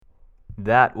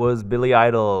That was Billy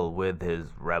Idol with his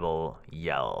Rebel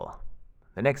Yell.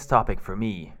 The next topic for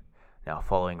me, now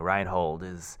following Reinhold,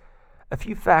 is a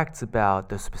few facts about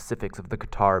the specifics of the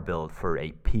guitar build for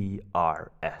a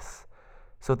PRS.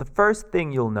 So, the first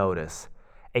thing you'll notice,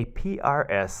 a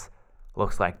PRS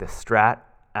looks like the Strat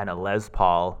and a Les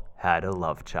Paul had a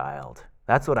love child.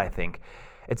 That's what I think.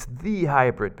 It's the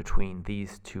hybrid between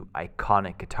these two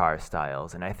iconic guitar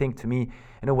styles, and I think to me,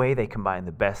 in a way, they combine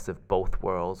the best of both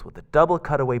worlds with a double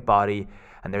cutaway body,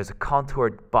 and there's a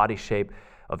contoured body shape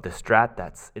of the Strat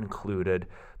that's included,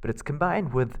 but it's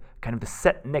combined with kind of the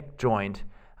set neck joint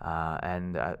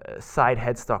and side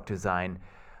headstock design.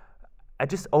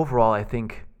 Overall, I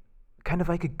think, kind of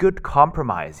like a good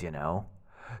compromise, you know?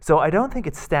 So I don't think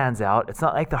it stands out. It's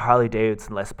not like the Harley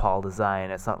Davidson Les Paul design.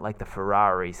 It's not like the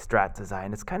Ferrari Strat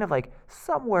design. It's kind of like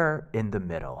somewhere in the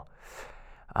middle.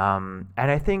 And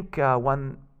I think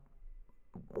one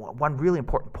really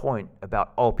important point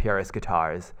about all PRS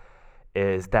guitars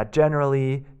is that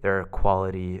generally their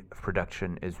quality of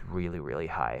production is really, really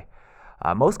high.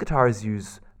 Most guitars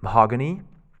use mahogany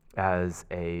as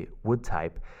a wood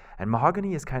type, and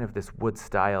mahogany is kind of this wood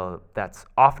style that's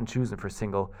often chosen for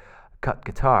single cut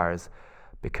guitars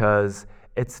because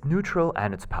it's neutral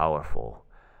and it's powerful.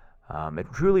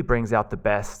 It really brings out the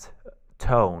best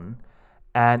tone,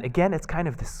 and again, it's kind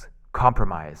of this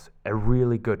compromise, a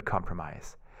really good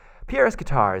compromise. PRS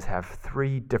guitars have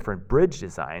three different bridge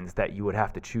designs that you would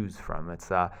have to choose from.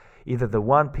 It's either the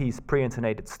one-piece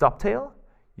pre-intonated stop tail,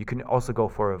 you can also go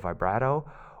for a vibrato,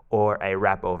 or a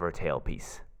wrap-over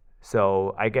tailpiece.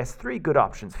 So I guess three good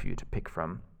options for you to pick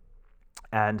from.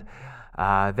 And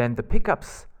then the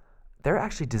pickups, they're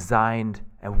actually designed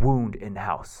and wound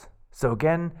in-house. So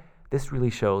again, this really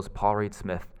shows Paul Reed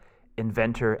Smith,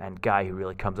 inventor and guy who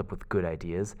really comes up with good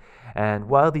ideas. And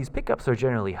while these pickups are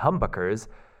generally humbuckers,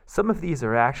 some of these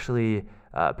are actually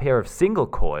a pair of single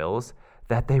coils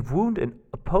that they've wound in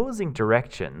opposing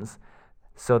directions,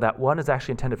 so that one is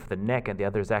actually intended for the neck and the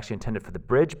other is actually intended for the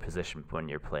bridge position when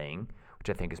you're playing, which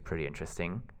I think is pretty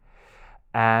interesting.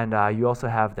 And you also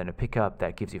have then a pickup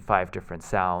that gives you 5 different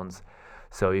sounds.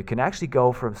 So you can actually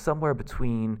go from somewhere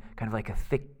between kind of like a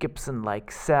thick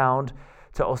Gibson-like sound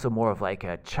to also more of like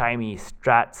a chimey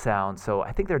Strat sound. So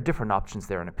I think there are different options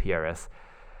there in a PRS.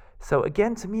 So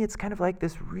again, to me, it's kind of like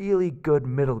this really good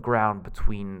middle ground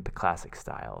between the classic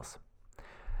styles.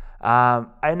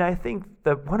 And I think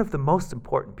that one of the most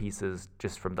important pieces,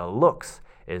 just from the looks,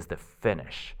 is the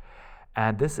finish.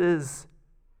 And this is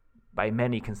by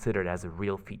many considered as a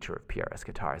real feature of PRS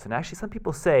guitars. And actually, some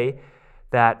people say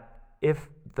that if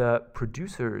the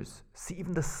producers see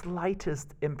even the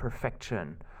slightest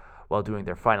imperfection while doing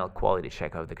their final quality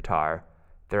check of the guitar,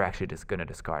 they're actually just going to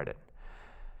discard it.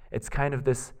 It's kind of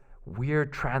this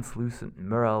weird translucent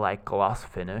mirror-like gloss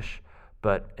finish,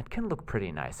 but it can look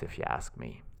pretty nice if you ask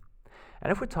me.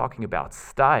 And if we're talking about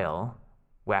style,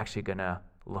 we're actually going to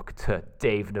look to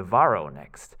Dave Navarro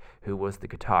next, who was the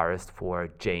guitarist for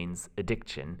Jane's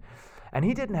Addiction. And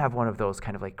he didn't have one of those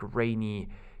kind of like grainy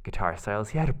guitar styles.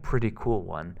 He had a pretty cool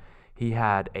one. He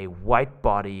had a white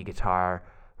body guitar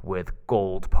with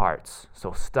gold parts,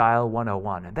 so Style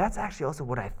 101. And that's actually also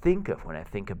what I think of when I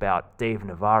think about Dave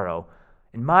Navarro.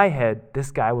 In my head, this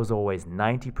guy was always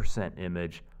 90%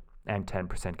 image and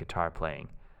 10% guitar playing.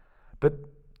 But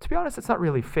to be honest, it's not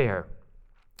really fair.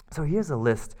 So here's a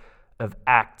list of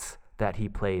acts that he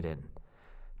played in: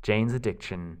 Jane's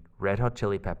Addiction, Red Hot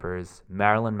Chili Peppers,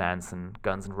 Marilyn Manson,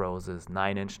 Guns N' Roses,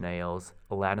 Nine Inch Nails,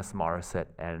 Alanis Morissette,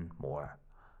 and more.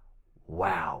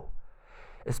 Wow.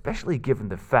 Especially given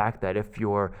the fact that if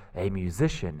you're a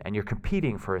musician and you're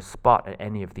competing for a spot in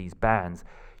any of these bands,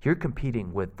 you're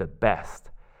competing with the best.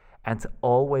 And to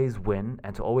always win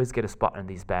and to always get a spot in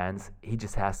these bands, he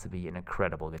just has to be an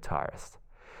incredible guitarist.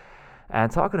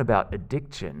 And talking about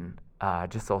addiction,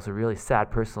 just also a really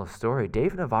sad personal story.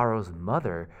 Dave Navarro's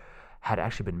mother had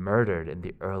actually been murdered in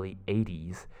the early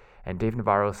 80s. And Dave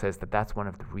Navarro says that that's one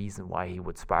of the reasons why he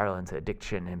would spiral into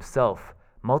addiction himself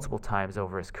multiple times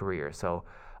over his career. So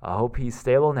I hope he's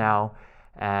stable now.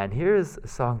 And here's a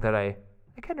song that I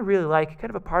kind of really like, kind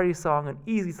of a party song, an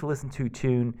easy to listen to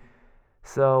tune.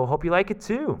 So hope you like it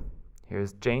too.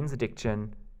 Here's Jane's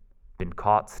Addiction, Been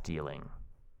Caught Stealing.